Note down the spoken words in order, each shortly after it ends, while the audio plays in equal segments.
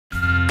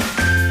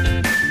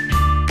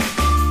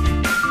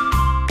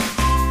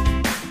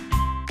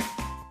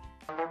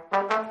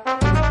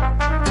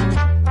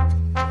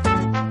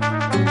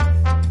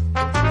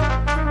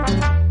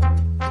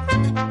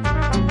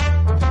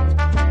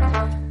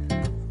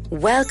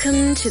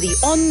Welcome to the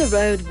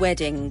on-the-road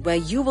wedding where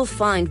you will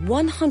find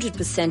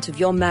 100% of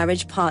your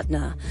marriage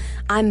partner.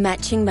 I'm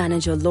matching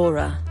manager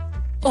Laura.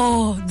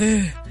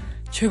 네.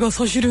 제가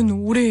사실은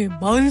올해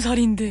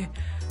 40살인데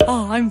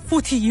I'm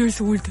 40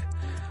 years old.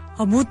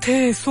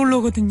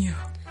 모태솔로거든요.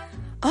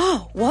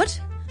 Oh,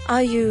 what?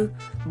 Are you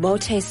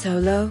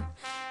mote-solo?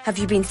 Have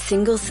you been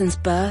single since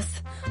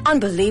birth?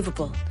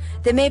 Unbelievable.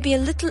 There may be a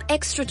little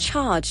extra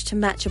charge to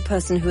match a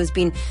person who has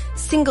been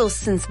single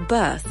since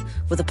birth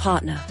with a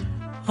partner.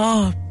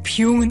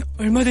 비용은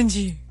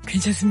얼마든지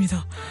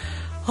괜찮습니다.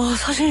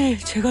 사실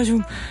제가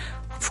좀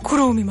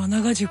부끄러움이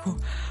많아가지고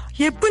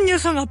예쁜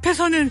여성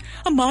앞에서는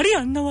말이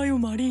안 나와요,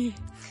 말이.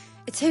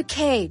 It's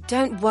okay,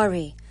 don't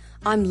worry.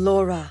 I'm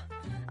Laura.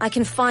 I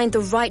can find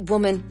the right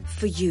woman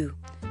for you.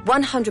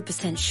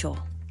 100% sure.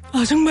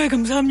 정말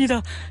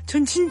감사합니다.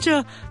 전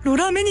진짜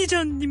로라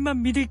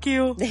매니저님만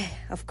믿을게요. 네,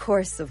 of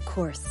course.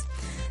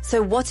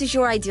 So what is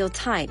your ideal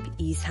type,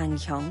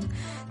 이상형?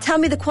 Tell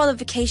me the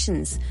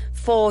qualifications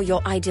for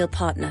your ideal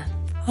partner.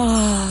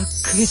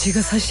 그게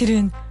제가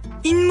사실은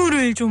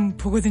인물을 좀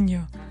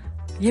보거든요.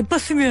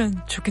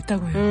 예뻤으면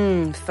좋겠다고요.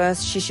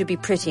 First, she should be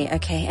pretty.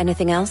 Okay,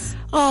 anything else?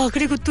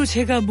 그리고 또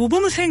제가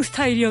모범생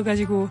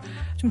스타일이어가지고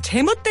좀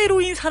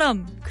제멋대로인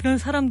사람, 그런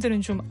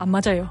사람들은 좀 안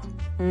맞아요.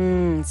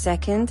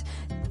 Second,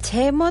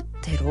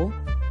 제멋대로.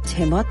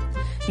 제멋?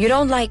 You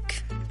don't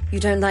like,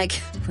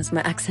 what's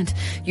my accent?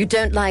 You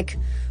don't like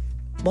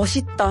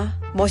멋있다,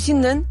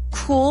 멋있는,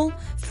 cool,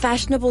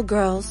 fashionable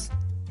girls.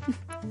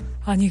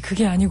 아니,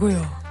 그게 아니고요.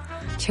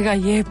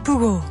 제가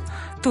예쁘고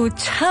또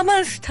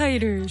참한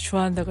스타일을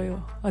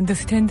좋아한다고요.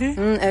 Understand?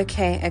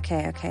 Okay.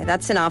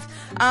 That's enough.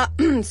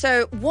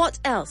 So what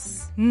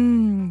else?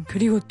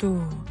 그리고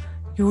또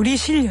요리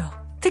실력.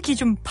 특히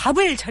좀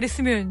밥을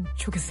잘했으면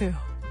좋겠어요.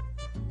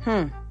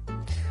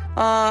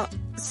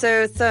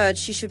 So third,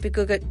 she should be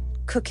good at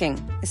cooking,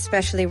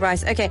 especially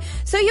rice. Okay,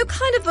 so you're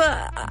kind of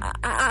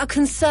a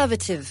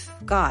conservative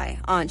guy,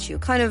 aren't you?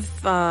 Kind of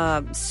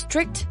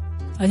strict?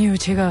 아니요,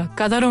 제가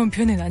까다로운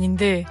편은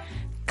아닌데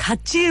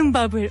갓 지은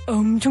밥을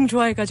엄청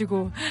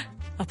좋아해가지고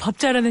밥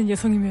잘하는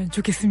여성이면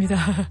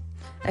좋겠습니다.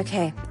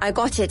 Okay, I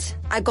got it.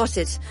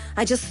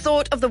 I just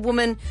thought of the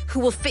woman who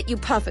will fit you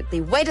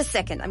perfectly. Wait a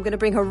second. I'm going to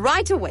bring her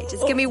right away.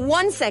 Just give me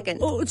 1 second.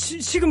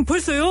 지금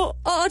벌써요?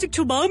 아직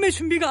저 마음의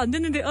준비가 안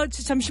됐는데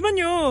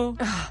잠시만요.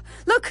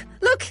 Look.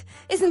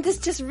 Isn't this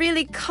just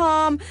really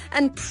calm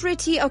and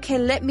pretty? Okay,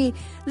 let me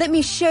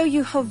show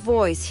you her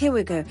voice. Here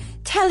we go.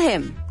 Tell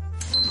him.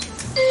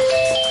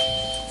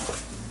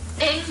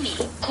 백미,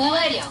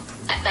 고화력,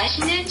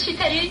 맛있는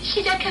식사를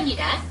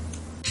시작합니다.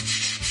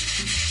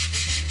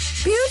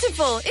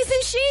 Beautiful,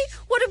 isn't she?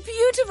 What a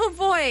beautiful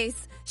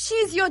voice.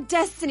 She's your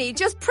destiny.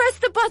 Just press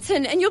the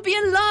button and you'll be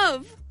in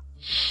love.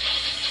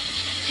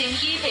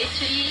 증기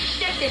배출이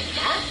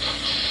시작됩니다.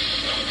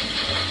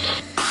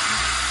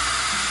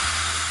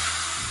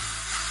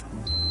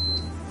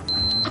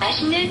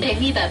 맛있는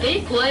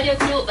백미밥을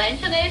고화력으로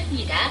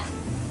완성하였습니다.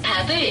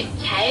 밥을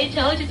잘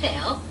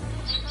저어주세요.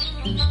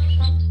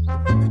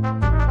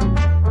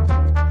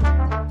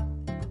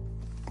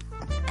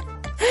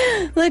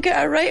 Look at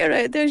her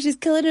right there. She's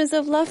killing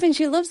herself laughing.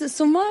 She loves it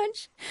so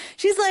much.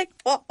 She's like,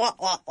 wah, wah,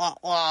 wah, wah,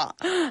 wah.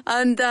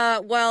 And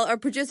while our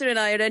producer and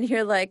I are in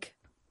here like,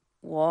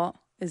 what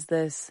is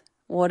this?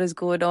 What is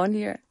going on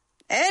here?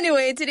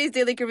 Anyway, today's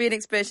daily Korean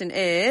expression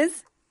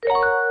is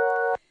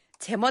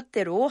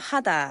제멋대로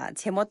하다.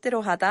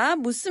 제멋대로 하다.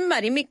 무슨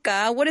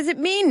말입니까? What does it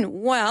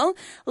mean? Well,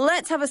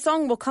 let's have a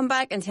song. We'll come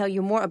back and tell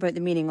you more about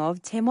the meaning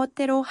of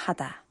제멋대로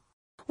하다.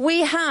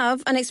 We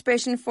have an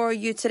expression for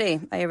you today.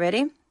 Are you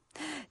ready?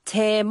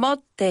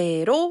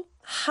 제멋대로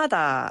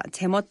하다.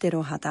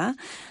 제멋대로 하다.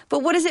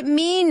 But what does it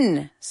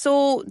mean?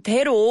 So,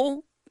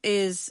 대로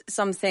is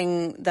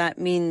something that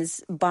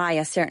means by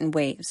a certain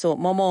way. So,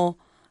 뭐뭐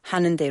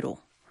하는 대로.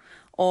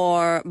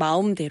 Or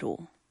마음대로.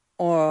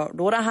 Or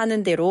로라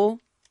하는 대로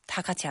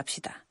다 같이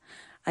합시다.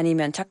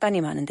 아니면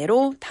작가님 하는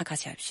대로 다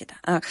같이 합시다.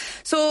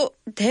 So,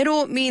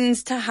 대로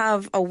means to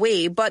have a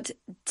way, but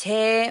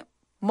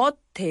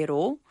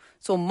제멋대로.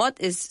 So, 멋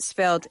is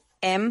spelled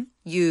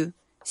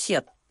M-U-C.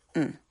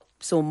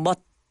 So, 멋,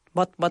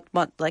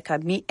 like a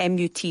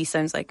M-U-T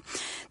sounds like.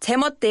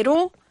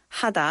 제멋대로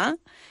하다.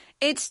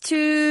 It's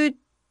to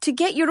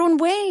get your own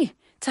way,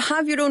 to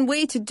have your own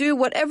way, to do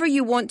whatever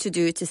you want to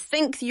do, to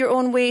think your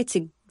own way,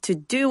 to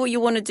do what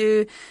you want to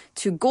do,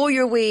 to go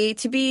your way,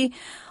 to be,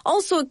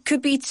 also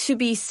could be to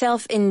be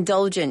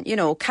self-indulgent,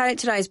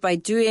 characterized by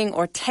doing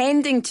or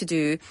tending to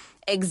do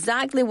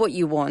exactly what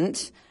you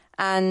want,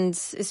 and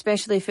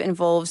especially if it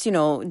involves,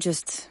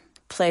 just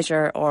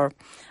pleasure or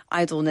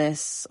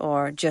idleness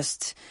or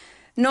just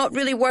not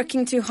really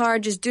working too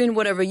hard, just doing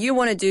whatever you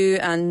want to do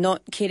and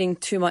not caring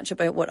too much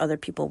about what other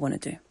people want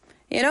to do.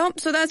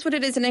 So that's what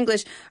it is in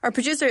English. Our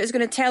producer is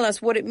going to tell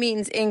us what it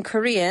means in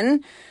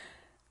Korean.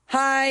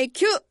 Hi,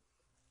 Q!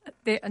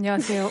 네,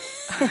 안녕하세요.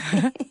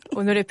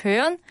 오늘의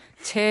표현,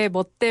 제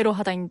멋대로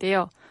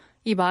하다인데요.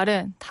 이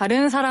말은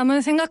다른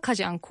사람은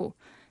생각하지 않고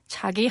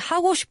자기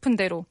하고 싶은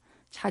대로,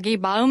 자기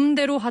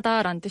마음대로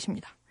하다라는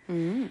뜻입니다.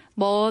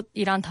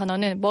 멋이란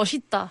단어는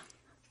멋있다,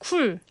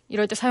 쿨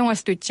이럴 때 사용할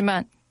수도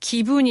있지만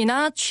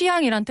기분이나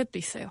취향이란 뜻도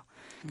있어요.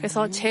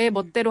 그래서 제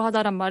멋대로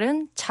하다란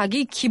말은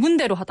자기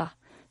기분대로 하다,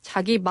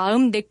 자기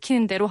마음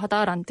내키는 대로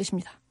하다라는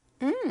뜻입니다.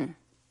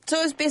 So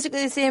it's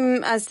basically the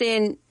same as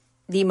saying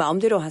네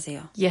마음대로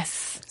하세요.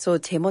 Yes. So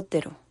제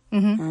멋대로.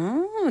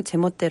 제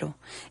멋대로.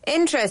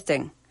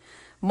 Interesting.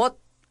 멋.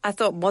 I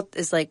thought 멋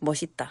is like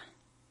멋있다.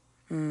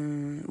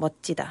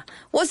 멋지다.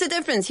 What's the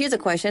difference? Here's a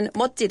question.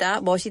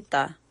 멋지다,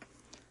 멋있다.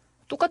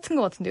 똑같은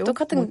것 같은데요?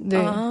 똑같은.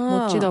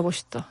 멋지다,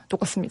 멋있다.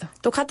 똑같습니다.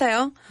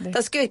 똑같아요? 네.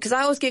 That's good, because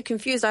I always get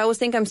confused. I always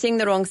think I'm saying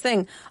the wrong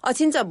thing. 아,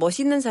 진짜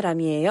멋있는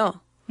사람이에요.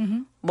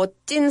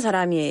 멋진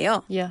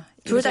사람이에요. Yeah.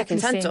 둘 다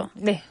괜찮죠?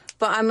 네.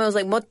 But I was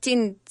like,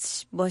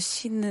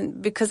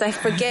 멋있는, because I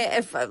forget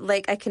if,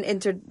 like, I can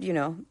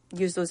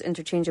use those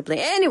interchangeably.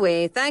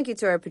 Anyway, thank you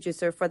to our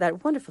producer for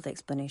that wonderful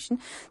explanation.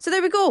 So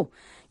there we go.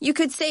 You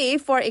could say,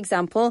 for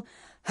example,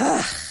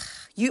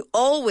 you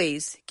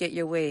always get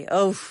your way.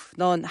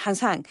 넌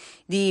항상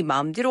네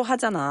마음대로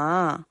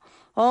하잖아.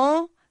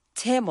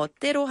 제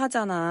멋대로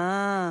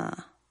하잖아.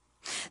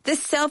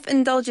 This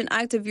self-indulgent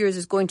act of yours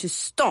is going to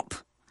stop.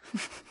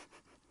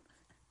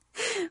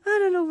 I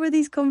don't know where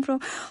these come from.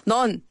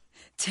 넌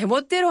제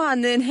멋대로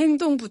하는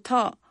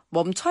행동부터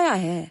멈춰야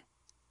해.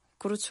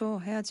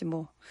 그렇죠. 해야지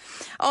뭐.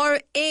 Or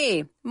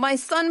A. My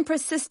son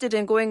persisted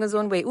in going his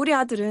own way. 우리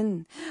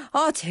아들은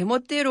제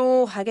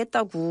멋대로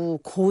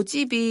하겠다고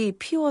고집이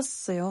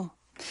피웠어요.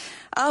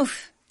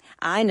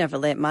 I never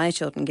let my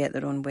children get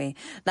their own way.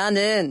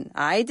 나는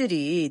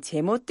아이들이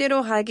제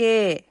멋대로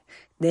하게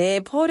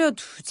내버려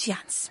두지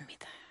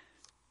않습니다.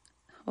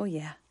 Oh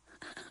yeah.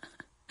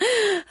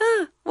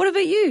 What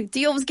about you? Do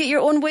you always get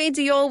your own way?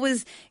 Do you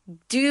always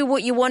do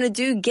what you want to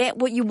do, get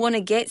what you want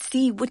to get,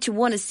 see what you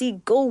want to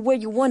see, go where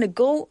you want to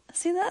go?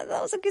 See that?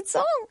 That was a good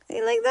song.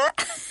 You like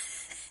that?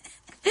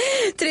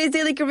 Today's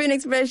daily Korean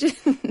expression,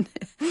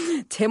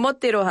 제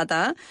멋대로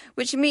하다,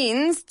 which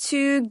means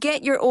to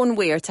get your own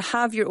way or to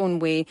have your own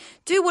way.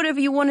 Do whatever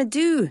you want to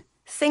do.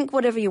 Think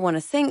whatever you want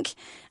to think,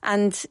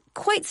 and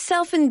quite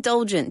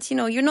self-indulgent. You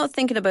know, you're not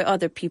thinking about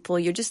other people.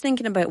 You're just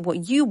thinking about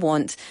what you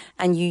want,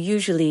 and you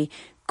usually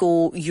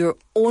go your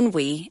own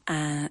way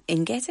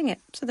in getting it.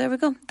 So there we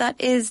go. That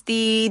is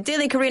the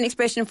daily Korean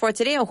expression for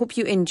today. I hope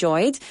you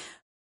enjoyed.